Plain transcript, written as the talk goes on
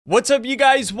What's up, you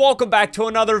guys? Welcome back to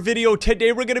another video.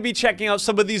 Today we're going to be checking out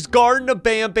some of these Garten of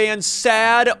Banban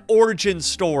sad origin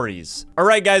stories.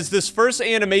 Alright guys, this first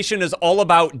animation is all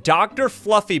about Dr.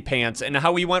 Fluffy Pants and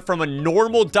how he went from a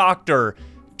normal doctor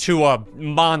to a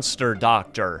monster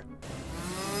doctor.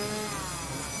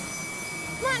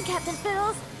 Come on, Captain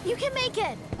Fiddles, you can make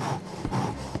it.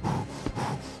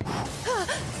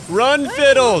 Run,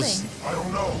 Fiddles! I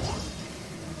don't know.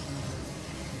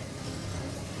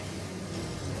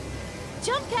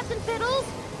 Jump, Captain Fiddles!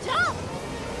 Jump!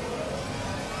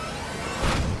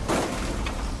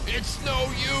 It's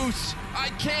no use! I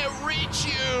can't reach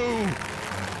you!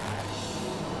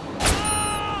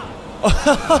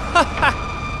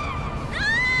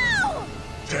 No!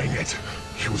 Dang it.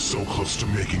 He was so close to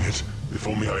making it. If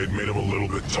only I had made him a little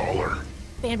bit taller.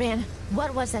 Banban,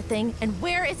 what was that thing, and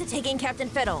where is it taking Captain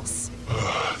Fiddles?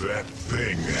 That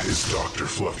thing is Dr.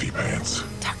 Fluffy Pants.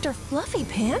 Dr. Fluffy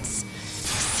Pants?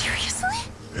 Seriously?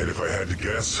 And if I had to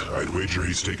guess, I'd wager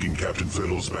he's taking Captain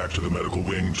Fiddles back to the medical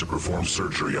wing to perform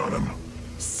surgery on him.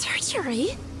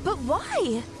 Surgery? But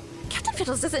why? Captain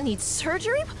Fiddles doesn't need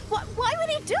surgery. Why would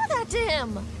he do that to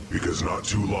him? Because not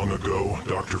too long ago,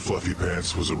 Dr. Fluffy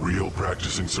Pants was a real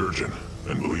practicing surgeon.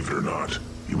 And believe it or not,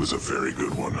 he was a very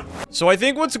good one. So I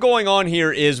think what's going on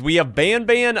here is we have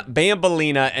Banban,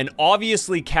 Bambalina, and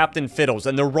obviously Captain Fiddles,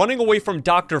 and they're running away from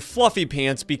Dr. Fluffy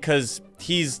Pants because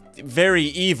he's very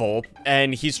evil,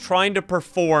 and he's trying to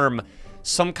perform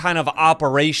some kind of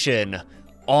operation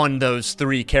on those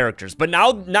three characters. But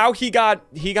now he got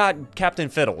Captain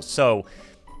Fiddles, so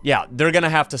yeah, they're gonna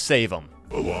have to save him.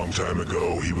 A long time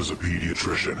ago, he was a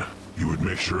pediatrician. He would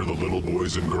make sure the little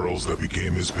boys and girls that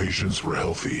became his patients were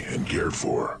healthy and cared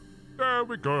for. There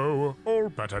we go. All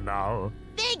better now.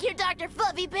 Thank you, Dr.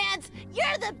 Fluffy Pants.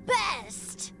 You're the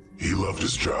best. He loved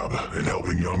his job, and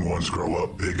helping young ones grow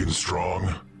up big and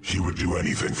strong, he would do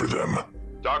anything for them.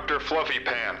 Dr. Fluffy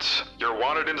Pants, you're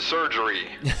wanted in surgery.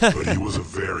 But he was a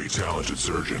very talented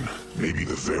surgeon, maybe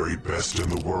the very best in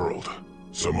the world.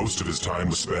 So most of his time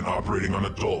was spent operating on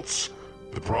adults.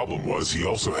 The problem was he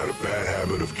also had a bad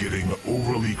habit of getting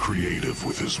overly creative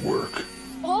with his work.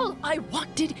 All I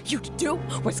wanted you to do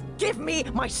was give me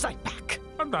my sight back.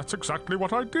 And that's exactly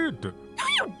what I did. No,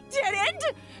 you didn't!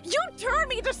 You turned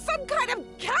me into some kind of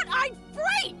cat-eyed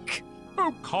freak!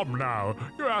 Oh, come now.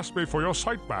 You asked me for your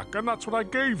sight back, and that's what I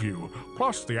gave you.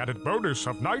 Plus the added bonus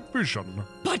of night vision.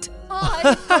 But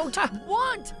I don't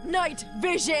want night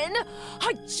vision!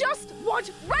 I just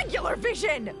want regular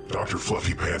vision! Dr.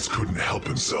 Fluffy Pants couldn't help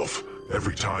himself.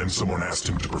 Every time someone asked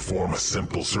him to perform a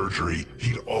simple surgery,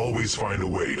 he'd always find a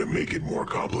way to make it more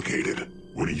complicated.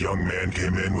 When a young man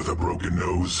came in with a broken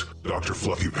nose, Dr.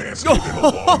 Fluffy Pants gave him a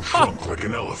long trunk like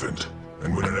an elephant.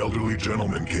 And when an elderly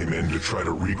gentleman came in to try to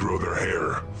regrow their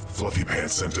hair, Fluffy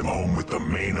Pants sent him home with the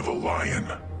mane of a lion.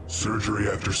 Surgery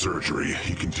after surgery,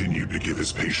 he continued to give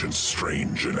his patients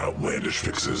strange and outlandish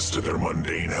fixes to their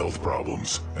mundane health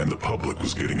problems, and the public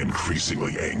was getting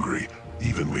increasingly angry,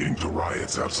 even leading to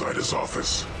riots outside his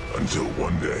office. Until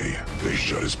one day, they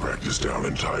shut his practice down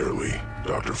entirely.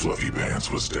 Dr. Fluffy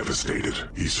Pants was devastated.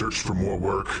 He searched for more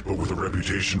work, but with a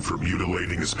reputation for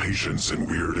mutilating his patients in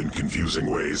weird and confusing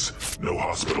ways, no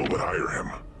hospital would hire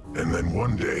him. And then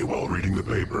one day, while reading the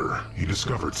paper, he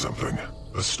discovered something.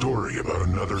 A story about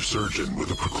another surgeon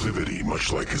with a proclivity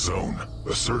much like his own.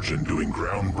 A surgeon doing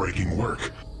groundbreaking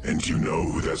work. And do you know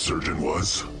who that surgeon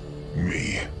was?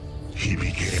 Me. He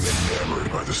became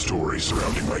enamored by the stories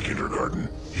surrounding my kindergarten.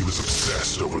 He was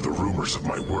obsessed over the rumors of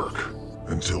my work.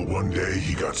 Until one day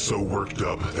he got so worked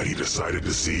up that he decided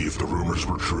to see if the rumors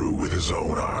were true with his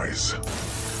own eyes.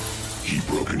 He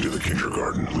broke into the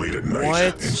kindergarten late at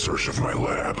night in search of my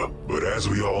lab. But as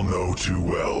we all know too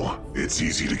well, it's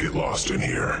easy to get lost in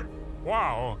here.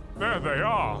 Wow, there they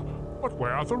are. But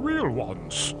where are the real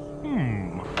ones?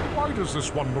 Why does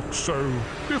this one look so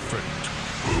different?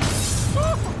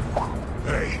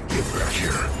 Hey, get back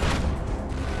here.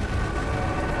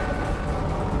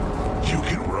 You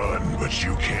can run, but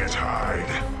you can't hide.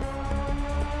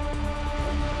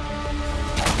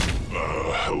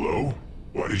 Hello?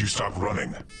 Why did you stop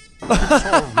running? It's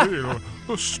all real.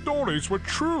 The stories were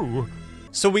true.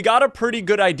 So we got a pretty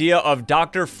good idea of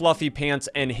Dr. Fluffy Pants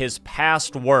and his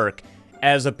past work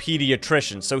as a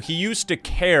pediatrician. So he used to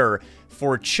care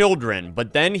for children,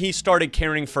 but then he started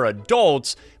caring for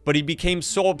adults, but he became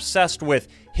so obsessed with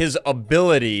his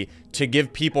ability to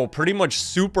give people pretty much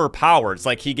superpowers.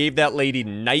 Like he gave that lady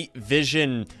night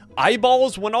vision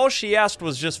eyeballs when all she asked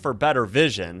was just for better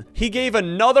vision. He gave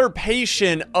another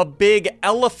patient a big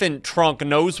elephant trunk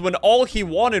nose when all he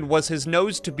wanted was his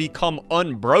nose to become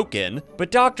unbroken.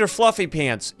 But Dr. Fluffy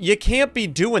Pants, you can't be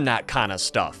doing that kind of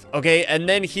stuff, okay? And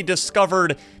then he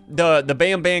discovered the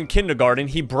Banban kindergarten.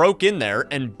 He broke in there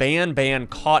and Banban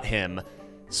caught him.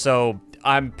 So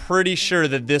I'm pretty sure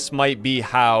that this might be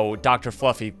how Dr.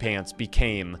 Fluffy Pants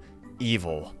became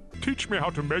evil. Teach me how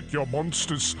to make your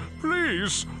monsters,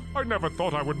 please. I never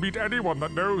thought I would meet anyone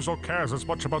that knows or cares as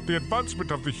much about the advancement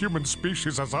of the human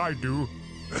species as I do.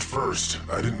 At first,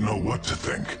 I didn't know what to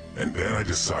think, and then I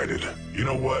decided, you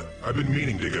know what? I've been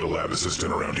meaning to get a lab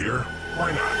assistant around here.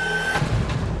 Why not?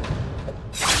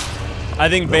 I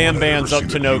think Banban's up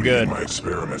to no good. My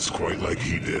experiments quite like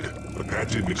he did, but that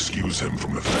didn't excuse him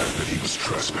from the fact that he was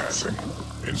trespassing.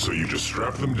 And so you just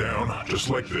strap them down,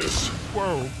 just like this.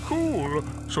 Whoa, cool.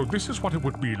 So this is what it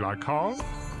would be like, huh?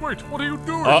 Wait, what are you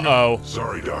doing? Uh-oh.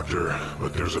 Sorry, Doctor,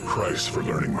 but there's a price for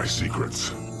learning my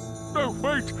secrets. No,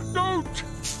 wait, don't!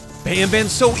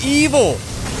 Banban's so evil!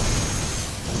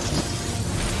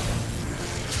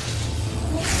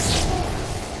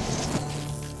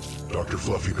 Dr.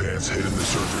 Fluffy Pants hid in the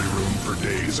surgery room for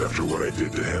days after what I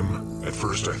did to him. At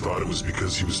first I thought it was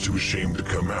because he was too ashamed to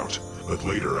come out, but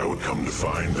later I would come to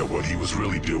find that what he was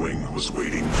really doing was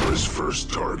waiting for his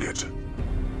first target.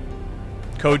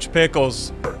 Coach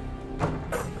Pickles.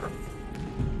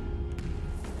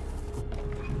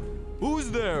 Who's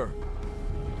there?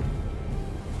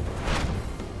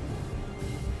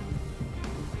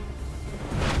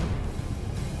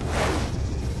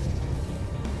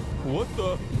 What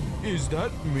the? Is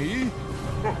that me?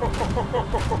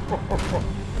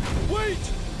 Wait!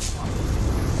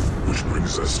 Which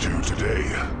brings us to today.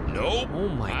 Nope. Oh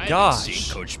my I gosh. haven't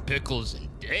seen Coach Pickles in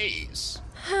days.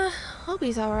 Hope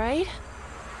he's alright.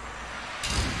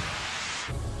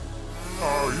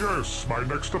 Ah, yes, my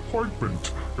next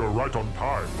appointment. You're right on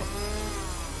time.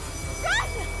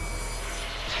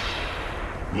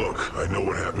 Look, I know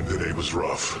what happened today was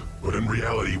rough, but in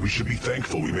reality, we should be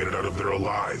thankful we made it out of there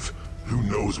alive. Who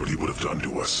knows what he would have done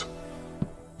to us?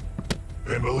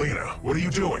 Banbalina, what are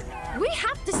you doing? We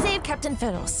have to save Captain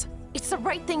Fiddles. It's the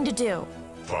right thing to do.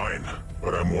 Fine,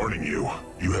 but I'm warning you.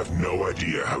 You have no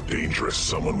idea how dangerous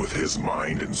someone with his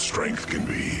mind and strength can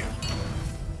be.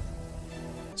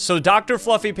 So Dr.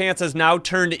 Fluffy Pants has now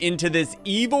turned into this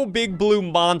evil big blue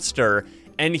monster,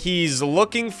 and he's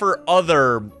looking for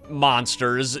other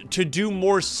monsters to do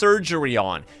more surgery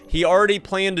on. He already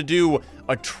planned to do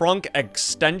a trunk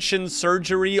extension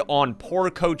surgery on poor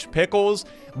Coach Pickles,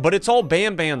 but it's all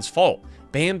Banban's fault.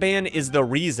 Banban is the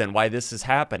reason why this is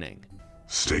happening.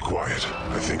 Stay quiet.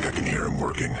 I think I can hear him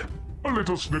working. A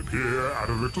little snip here and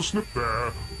a little snip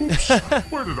there. Oops,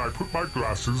 where did I put my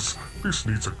glasses? This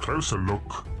needs a closer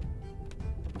look.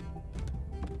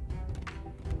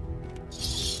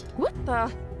 What the?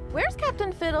 Where's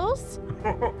Captain Fiddles?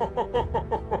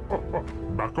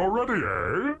 Back already,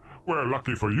 eh? Well,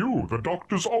 lucky for you, the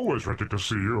doctor's always ready to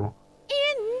see you.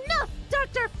 Enough,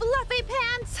 Dr. Fluffy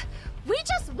Pants! We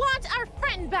just want our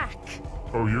friend back!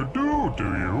 Oh, you do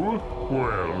you?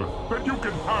 Well, then you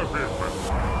can have him.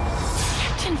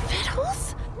 Captain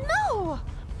Fiddles? No!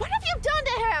 What have you done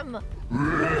to him?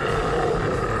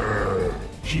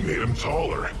 He made him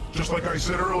taller, just like I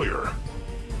said earlier.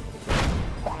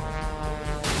 Run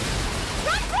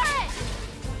for it!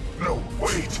 No,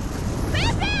 wait!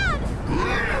 Banban!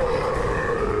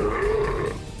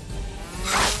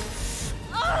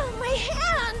 Oh, my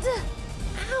hand!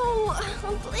 Ow,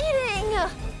 I'm bleeding.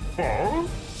 Huh?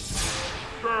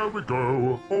 There we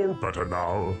go. All better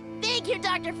now. Thank you,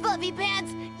 Dr. Fluffy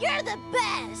Pants! You're the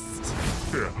best!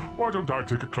 Here, why don't I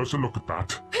take a closer look at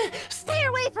that? Stay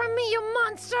away from me, you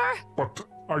monster! But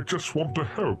I just want to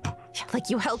help. Like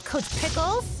you helped Coach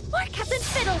Pickles? Or Captain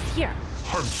Fiddles here?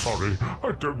 I'm sorry.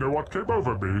 I don't know what came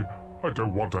over me. I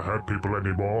don't want to hurt people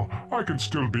anymore. I can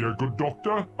still be a good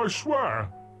doctor, I swear.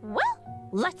 Well,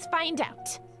 let's find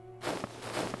out.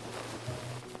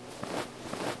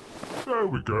 There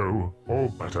we go. All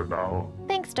better now.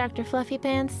 Thanks, Dr. Fluffy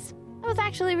Pants. That was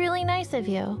actually really nice of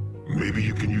you. Maybe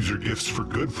you can use your gifts for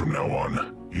good from now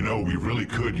on. You know, we really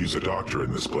could use a doctor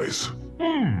in this place.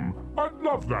 I'd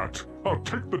love that. I'll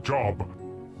take the job.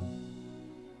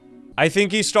 I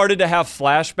think he started to have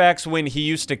flashbacks when he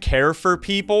used to care for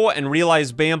people and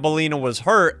realized Banbalina was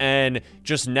hurt, and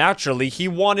just naturally he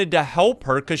wanted to help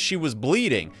her because she was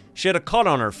bleeding. She had a cut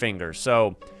on her finger,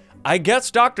 so I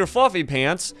guess Dr. Fluffy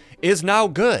Pants is now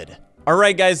good.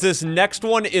 Alright guys, this next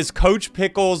one is Coach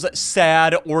Pickles'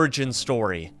 sad origin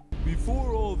story.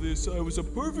 Before all this, I was a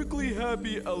perfectly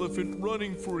happy elephant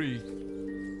running free.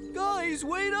 Guys! Guys,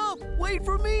 wait up! Wait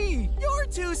for me! You're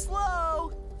too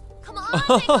slow! Come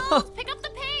on, Pickles, pick up the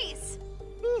pace.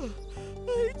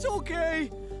 It's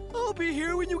okay. I'll be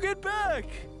here when you get back.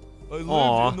 I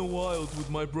lived in the wild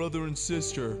with my brother and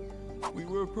sister. We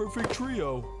were a perfect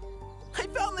trio. I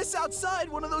found this outside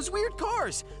one of those weird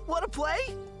cars. Want to play?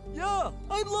 Yeah,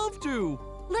 I'd love to.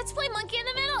 Let's play Monkey in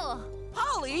the Middle.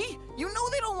 Holly, you know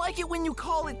they don't like it when you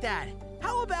call it that.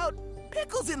 How about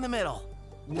Pickles in the Middle?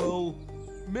 Well,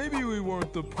 maybe we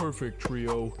weren't the perfect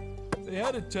trio. They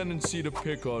had a tendency to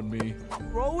pick on me.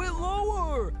 Throw it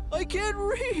lower! I can't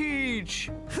reach!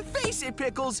 Face it,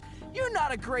 Pickles, you're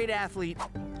not a great athlete.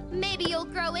 Maybe you'll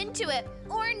grow into it,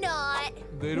 or not.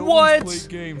 They'd always play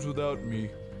games without me,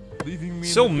 leaving me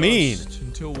so in the mean dust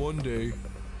until one day.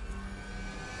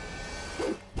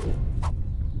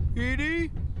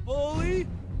 Edie? Ollie?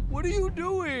 What are you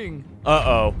doing?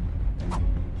 Uh-oh.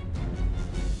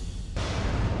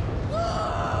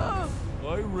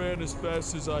 I ran as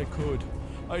fast as I could.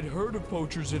 I'd heard of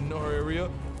poachers in our area,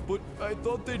 but I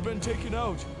thought they'd been taken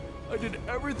out. I did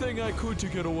everything I could to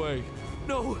get away.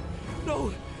 No,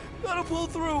 gotta pull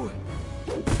through.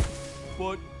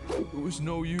 But it was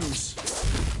no use.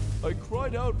 I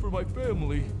cried out for my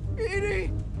family.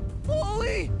 Edie!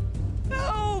 Ollie!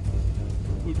 Help!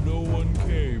 But no one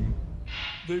came.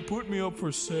 They put me up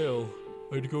for sale.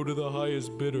 I'd go to the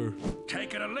highest bidder.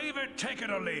 Take it or leave it, take it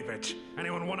or leave it.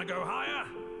 Anyone want to go higher?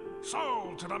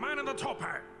 Sold to the man in the top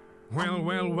hat. Well,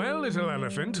 well, well, little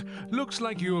elephant. Looks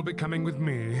like you'll be coming with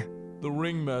me. The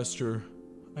ringmaster.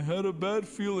 I had a bad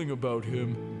feeling about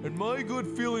him, and my good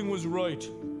feeling was right.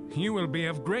 You will be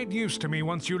of great use to me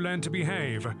once you learn to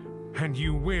behave. And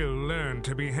you will learn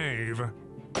to behave.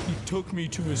 He took me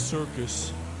to his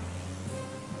circus.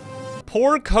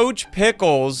 Poor Coach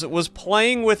Pickles was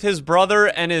playing with his brother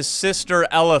and his sister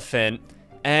Elephant,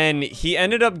 and he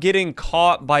ended up getting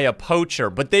caught by a poacher,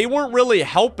 but they weren't really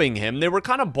helping him. They were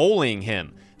kind of bullying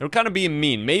him. They were kind of being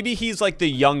mean. Maybe he's like the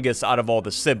youngest out of all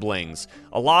the siblings.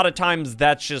 A lot of times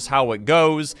that's just how it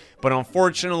goes, but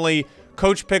unfortunately,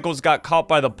 Coach Pickles got caught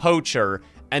by the poacher,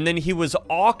 and then he was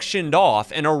auctioned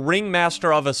off, and a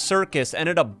ringmaster of a circus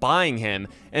ended up buying him,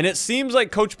 and it seems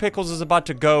like Coach Pickles is about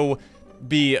to go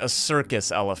be a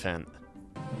circus elephant.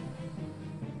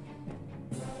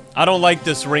 I don't like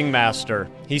this ringmaster.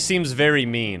 He seems very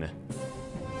mean.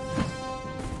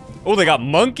 Oh, they got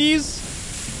monkeys?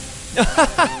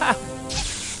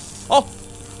 Oh.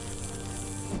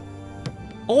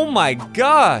 Oh my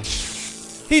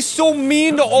gosh. He's so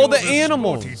mean to all the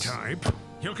animals. Type.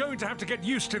 You're going to have to get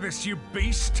used to this, you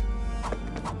beast.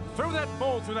 Throw that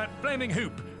ball through that flaming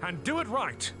hoop and do it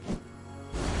right.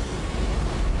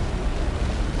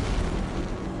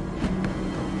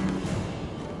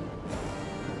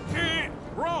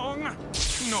 Wrong!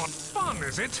 Not fun,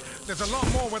 is it? There's a lot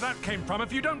more where that came from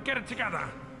if you don't get it together.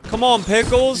 Come on,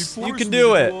 Pickles. You can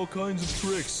do it. All kinds of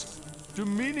tricks.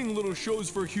 Demeaning little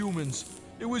shows for humans.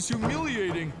 It was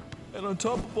humiliating. And on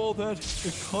top of all that,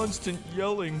 the constant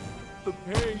yelling, the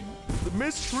pain, the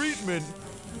mistreatment.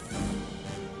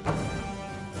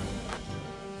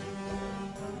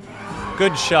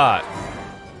 Good shot.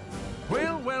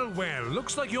 Well, well, well.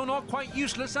 Looks like you're not quite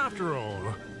useless after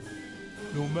all.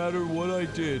 No matter what I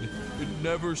did, it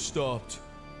never stopped.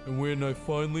 And when I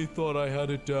finally thought I had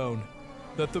it down,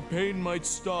 that the pain might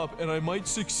stop and I might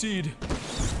succeed,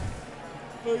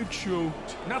 I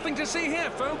choked. Nothing to see here,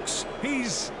 folks.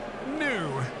 He's new.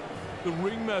 The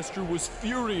ringmaster was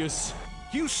furious.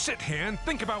 You sit here and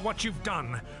think about what you've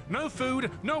done. No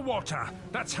food, no water.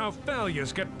 That's how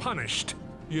failures get punished.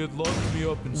 He had locked me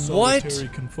up in solitary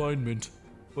confinement,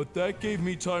 but that gave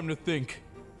me time to think.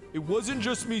 It wasn't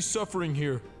just me suffering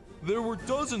here. There were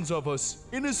dozens of us,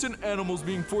 innocent animals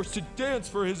being forced to dance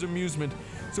for his amusement,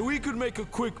 so he could make a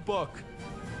quick buck.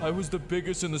 I was the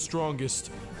biggest and the strongest.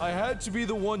 I had to be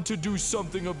the one to do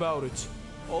something about it.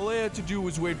 All I had to do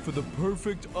was wait for the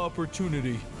perfect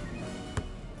opportunity.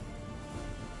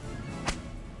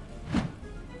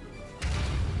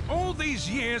 All these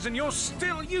years and you're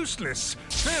still useless.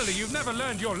 Clearly you've never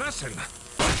learned your lesson.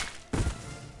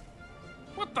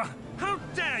 What the? How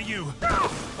dare you?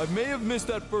 I may have missed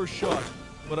that first shot,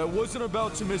 but I wasn't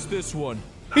about to miss this one.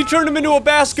 He turned him into a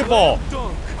basketball.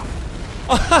 Dunk.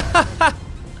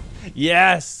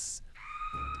 Yes.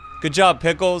 Good job,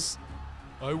 Pickles.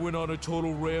 I went on a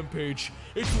total rampage.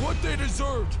 It's what they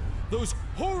deserved. Those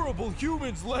horrible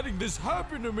humans letting this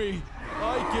happen to me.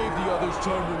 I gave the others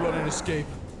time to run and escape.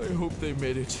 I hope they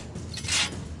made it.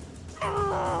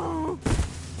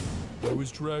 I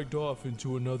was dragged off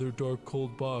into another dark,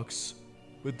 cold box.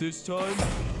 But this time,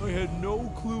 I had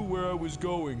no clue where I was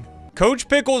going. Coach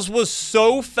Pickles was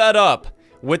so fed up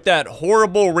with that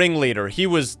horrible ringleader. He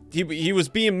was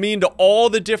being mean to all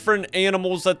the different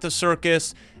animals at the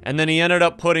circus, and then he ended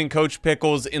up putting Coach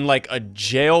Pickles in like a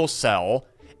jail cell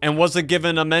and wasn't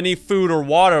giving him any food or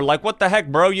water. Like, what the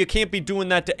heck, bro? You can't be doing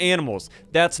that to animals.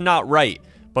 That's not right.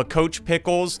 But Coach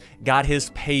Pickles got his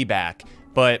payback,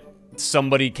 but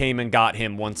somebody came and got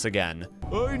him once again.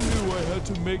 I knew I had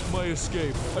to make my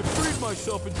escape. I freed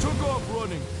myself and took off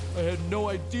running. I had no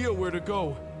idea where to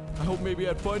go. I hoped maybe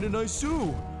I'd find a nice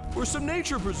zoo or some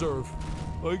nature preserve.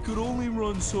 I could only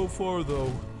run so far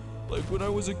though. Like when I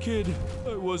was a kid,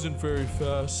 I wasn't very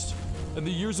fast. And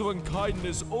the years of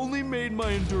unkindness only made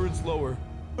my endurance lower.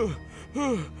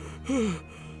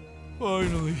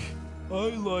 Finally, I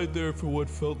lied there for what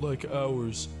felt like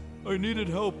hours. I needed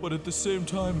help, but at the same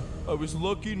time, I was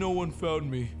lucky no one found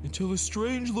me until a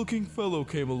strange-looking fellow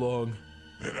came along.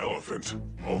 An elephant?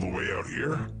 All the way out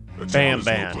here? A Bam, town is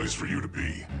bam. no place for you to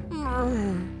be.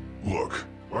 Look,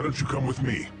 why don't you come with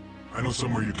me? I know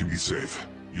somewhere you can be safe.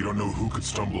 You don't know who could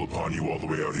stumble upon you all the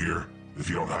way out here. If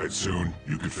you don't hide soon,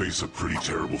 you could face a pretty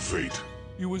terrible fate.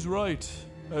 He was right.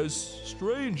 As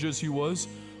strange as he was,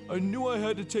 I knew I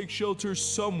had to take shelter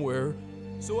somewhere,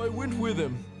 so I went with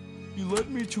him. He led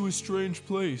me to a strange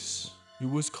place. It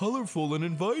was colorful and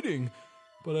inviting,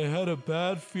 but I had a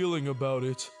bad feeling about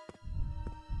it.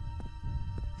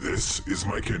 This is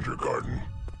my kindergarten.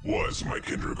 Was my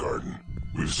kindergarten.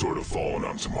 We've sort of fallen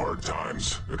on some hard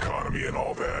times, economy and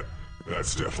all that.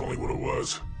 That's definitely what it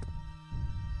was.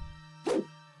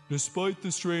 Despite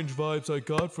the strange vibes I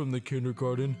got from the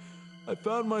kindergarten, I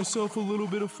found myself a little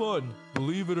bit of fun.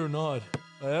 Believe it or not,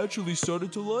 I actually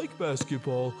started to like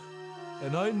basketball,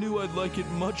 and I knew I'd like it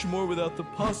much more without the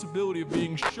possibility of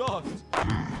being shocked.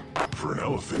 For an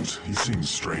elephant, he seems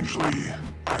strangely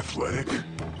athletic.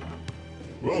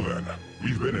 Well then,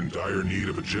 we've been in dire need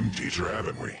of a gym teacher,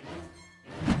 haven't we?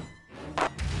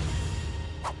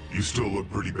 You still look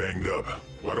pretty banged up.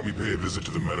 Why don't we pay a visit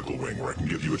to the medical wing where I can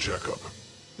give you a checkup?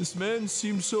 This man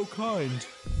seemed so kind,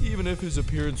 even if his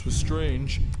appearance was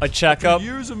strange. A checkup? After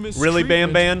years of Really,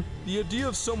 mistreatment, Banban? The idea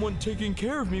of someone taking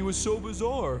care of me was so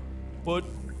bizarre. But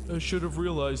I should have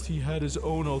realized he had his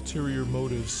own ulterior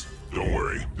motives. Don't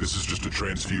worry, this is just a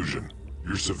transfusion.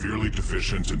 You're severely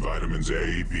deficient in vitamins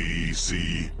A, B,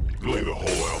 C, really the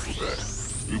whole alphabet.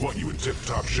 We want you in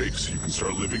tip-top shape so you can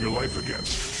start living your life again.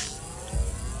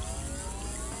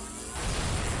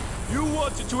 You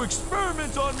wanted to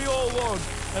experiment on me all along,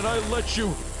 and I let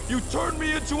you. You turned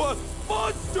me into a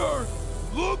monster!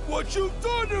 Look what you've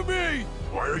done to me!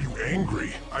 Why are you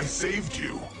angry? I saved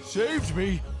you. Saved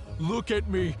me? Look at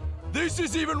me. This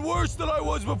is even worse than I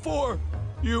was before.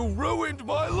 You ruined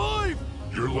my life!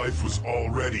 Your life was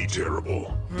already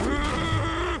terrible.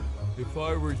 If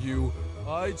I were you,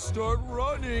 I'd start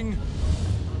running.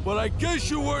 But I guess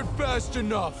you weren't fast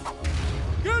enough.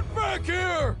 Get back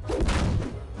here!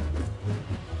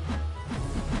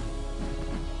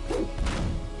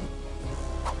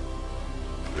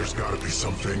 There's gotta be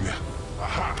something.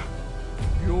 Aha!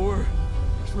 You're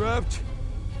trapped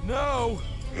now.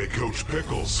 Hey, Coach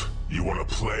Pickles, you wanna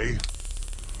play?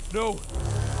 No!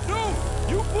 No!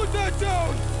 You put that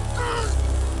down!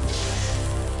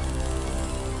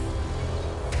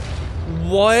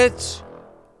 What?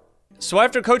 So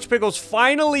after Coach Pickles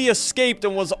finally escaped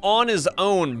and was on his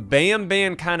own,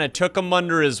 Banban kind of took him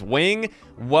under his wing,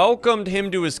 welcomed him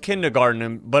to his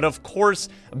kindergarten, but of course,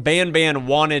 Banban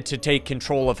wanted to take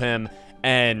control of him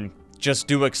and just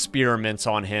do experiments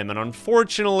on him, and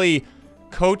unfortunately,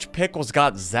 Coach Pickles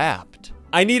got zapped.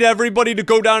 I need everybody to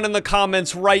go down in the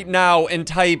comments right now and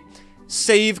type,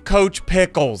 "Save Coach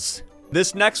Pickles."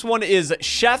 This next one is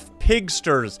Chef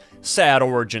Pigster's sad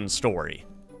origin story.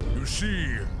 You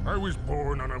see, I was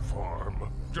born on a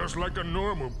farm, just like a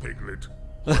normal piglet.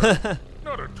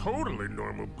 Not a totally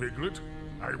normal piglet.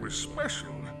 I was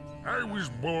special. I was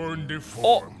born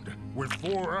deformed, with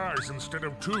 4 eyes instead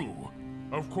of 2.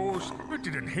 Of course, it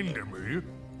didn't hinder me.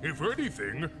 If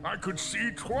anything, I could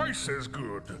see twice as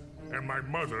good. And my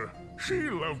mother, she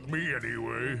loved me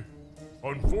anyway.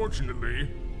 Unfortunately,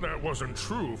 that wasn't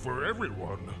true for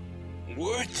everyone.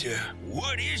 What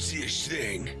is this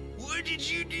thing? What did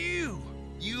you do?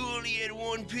 You only had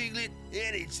one piglet,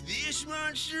 and it's this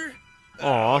monster?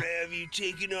 Aw. I'll have you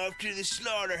taken off to the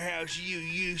slaughterhouse, you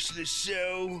useless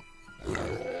soul.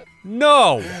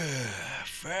 No!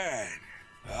 Fine.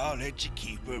 I'll let you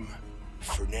keep him.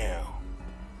 For now.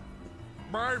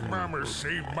 My mama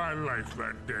saved my life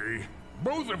that day.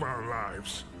 Both of our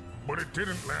lives. But it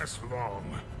didn't last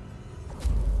long.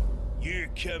 You're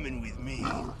coming with me.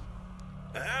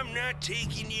 I'm not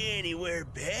taking you anywhere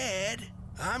bad.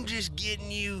 I'm just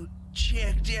getting you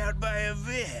checked out by a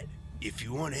vet. If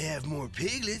you want to have more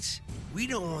piglets, we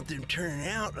don't want them turning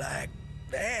out like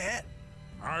that.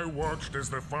 I watched as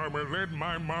the farmer led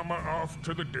my mama off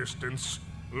to the distance,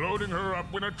 loading her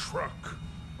up in a truck.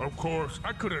 Of course,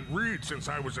 I couldn't read since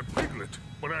I was a piglet,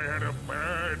 but I had a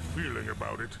bad feeling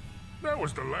about it. That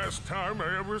was the last time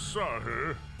I ever saw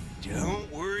her.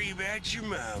 Don't worry about your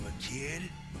mama, kid.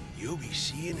 You'll be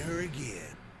seeing her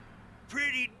again.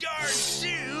 Pretty darn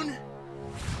soon.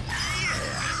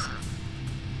 Yeah.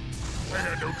 I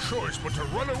had no choice but to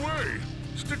run away.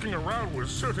 Sticking around was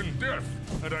certain death,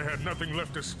 and I had nothing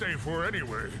left to stay for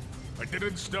anyway. I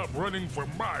didn't stop running for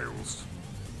miles.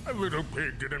 A little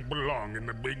pig didn't belong in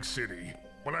the big city,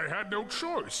 but I had no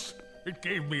choice. It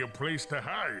gave me a place to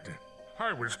hide.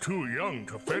 I was too young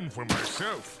to fend for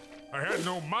myself. I had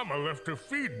no mama left to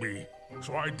feed me,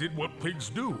 so I did what pigs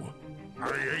do.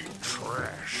 I ate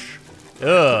trash. I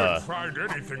couldn't find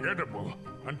anything edible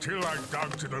until I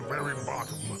dug to the very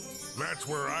bottom. That's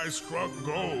where I struck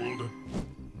gold.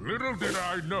 Little did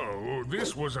I know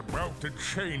this was about to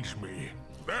change me.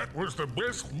 That was the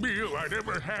best meal I'd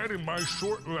ever had in my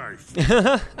short life.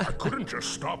 I couldn't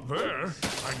just stop there.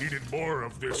 I needed more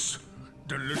of this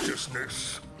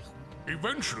deliciousness.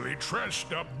 Eventually, trash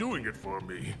stopped doing it for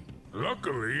me.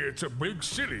 Luckily, it's a big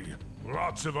city.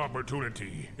 Lots of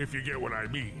opportunity, if you get what I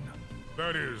mean.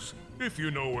 That is, if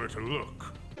you know where to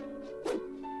look.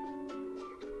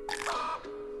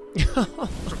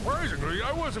 Surprisingly,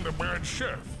 I wasn't a bad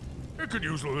chef. It could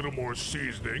use a little more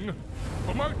seasoning,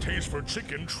 but my taste for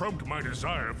chicken trumped my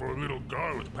desire for a little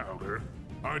garlic powder.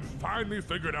 I'd finally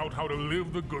figured out how to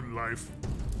live the good life,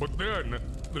 but then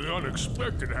the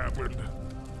unexpected happened.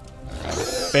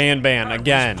 Ban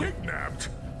again. I was kidnapped.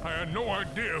 I had no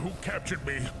idea who captured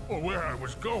me or where I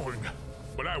was going,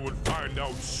 but I would find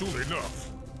out soon enough.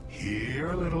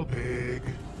 Here, little pig.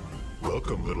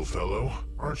 Welcome, little fellow.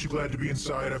 Aren't you glad to be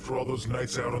inside after all those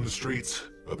nights out on the streets?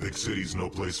 A big city's no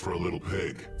place for a little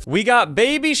pig. We got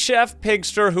baby Chef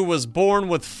Pigster who was born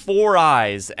with 4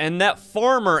 eyes, and that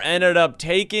farmer ended up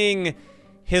taking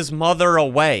his mother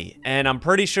away, and I'm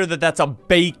pretty sure that that's a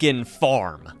bacon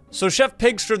farm. So Chef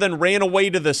Pigster then ran away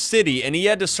to the city, and he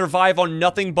had to survive on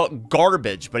nothing but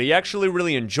garbage, but he actually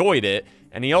really enjoyed it,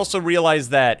 and he also realized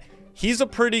that he's a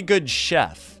pretty good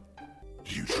chef.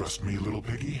 Do you trust me, little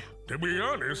piggy? To be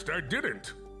honest, I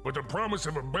didn't. But the promise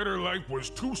of a better life was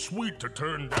too sweet to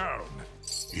turn down.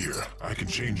 Here, I can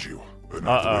change you, but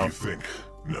not the way you think.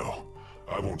 No,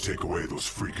 I won't take away those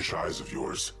freakish eyes of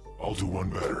yours. I'll do one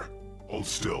better. Hold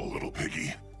still, little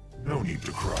piggy. No need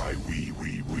to cry, wee,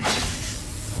 wee, wee.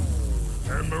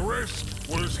 And the rest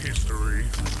was history.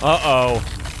 What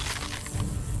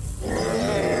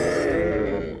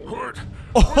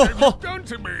have you done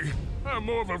to me? I'm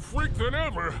more of a freak than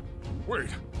ever. Wait,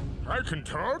 I can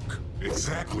talk?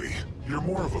 Exactly. You're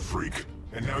more of a freak,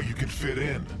 and now you can fit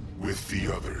in with the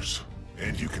others.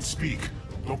 And you can speak.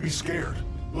 Don't be scared.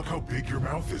 Look how big your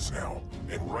mouth is now,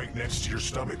 and right next to your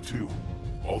stomach, too.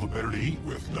 All the better to eat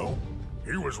with, no?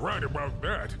 He was right about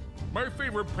that. My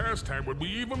favorite pastime would be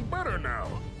even better now.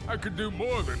 I could do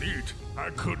more than eat. I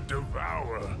could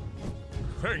devour.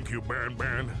 Thank you,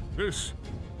 Banban. This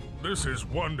is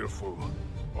wonderful.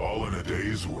 All in a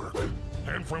day's work.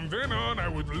 And from then on, I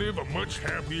would live a much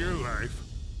happier life.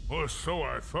 Or so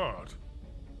I thought.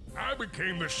 I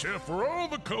became the chef for all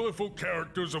the colorful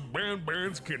characters of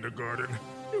Banban's kindergarten.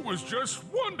 It was just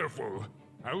wonderful.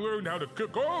 I learned how to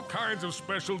cook all kinds of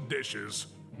special dishes.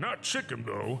 Not chicken,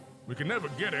 though. We can never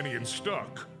get any in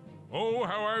stock. Oh,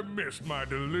 how I missed my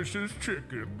delicious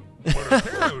chicken. But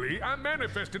apparently, I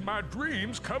manifested my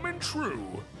dreams coming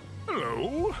true.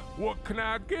 Hello, what can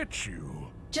I get you?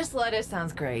 Just lettuce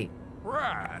sounds great.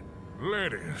 Right,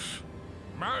 lettuce.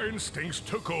 My instincts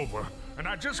took over, and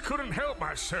I just couldn't help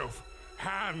myself.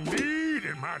 I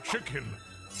needed my chicken.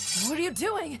 What are you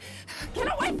doing? Get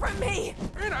away from me!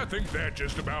 And I think that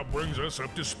just about brings us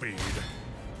up to speed.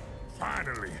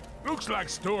 Finally, looks like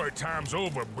story time's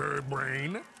over, bird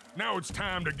brain. Now it's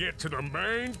time to get to the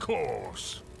main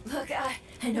course. Look, I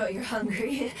know you're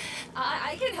hungry.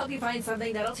 I can help you find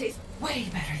something that'll taste way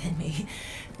better than me.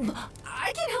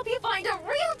 I can help you find a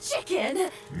real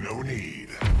chicken. No need.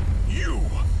 You!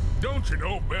 Don't you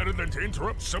know better than to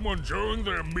interrupt someone during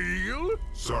their meal?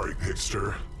 Sorry,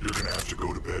 Pigster. You're gonna have to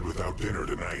go to bed without dinner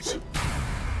tonight.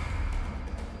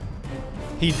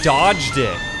 He dodged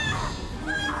it.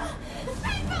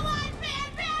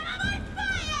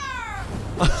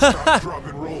 Stop, drop,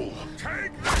 and roll.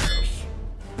 Take this!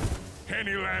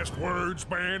 Any last words,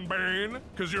 Banban?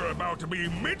 Because you're about to be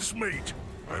mincemeat.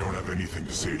 I don't have anything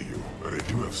to say to you, but I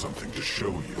do have something to show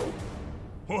you.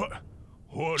 What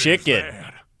Chicken. is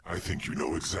that? I think you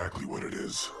know exactly what it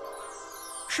is.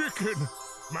 Chicken!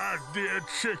 My dear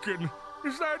chicken!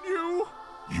 Is that you?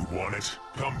 You want it?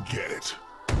 Come get it.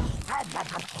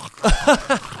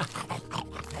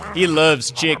 He loves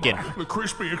chicken. The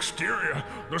crispy exterior,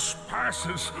 the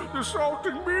spices, the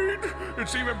salted meat.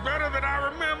 It's even better than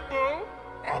I remember.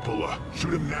 Apala,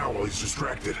 shoot him now while he's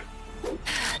distracted.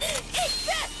 It's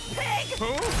that pig!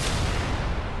 Huh?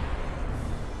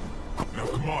 Now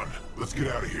come on, let's get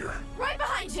out of here. Right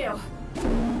behind you!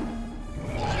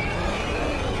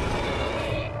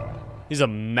 He's a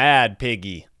mad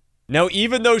piggy. Now,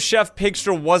 even though Chef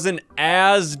Pigster wasn't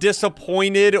as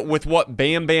disappointed with what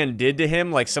Banban did to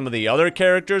him like some of the other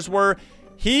characters were,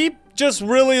 he just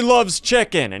really loves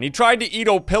chicken, and he tried to eat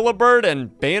Opilibird, and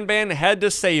Banban had to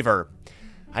save her.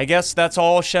 I guess that's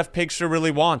all Chef Pigster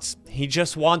really wants. He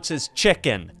just wants his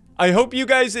chicken. I hope you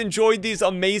guys enjoyed these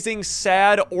amazing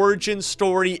sad origin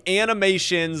story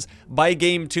animations by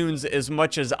GameToons as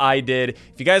much as I did.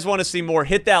 If you guys want to see more,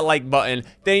 hit that like button.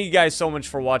 Thank you guys so much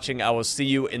for watching. I will see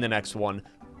you in the next one.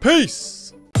 Peace!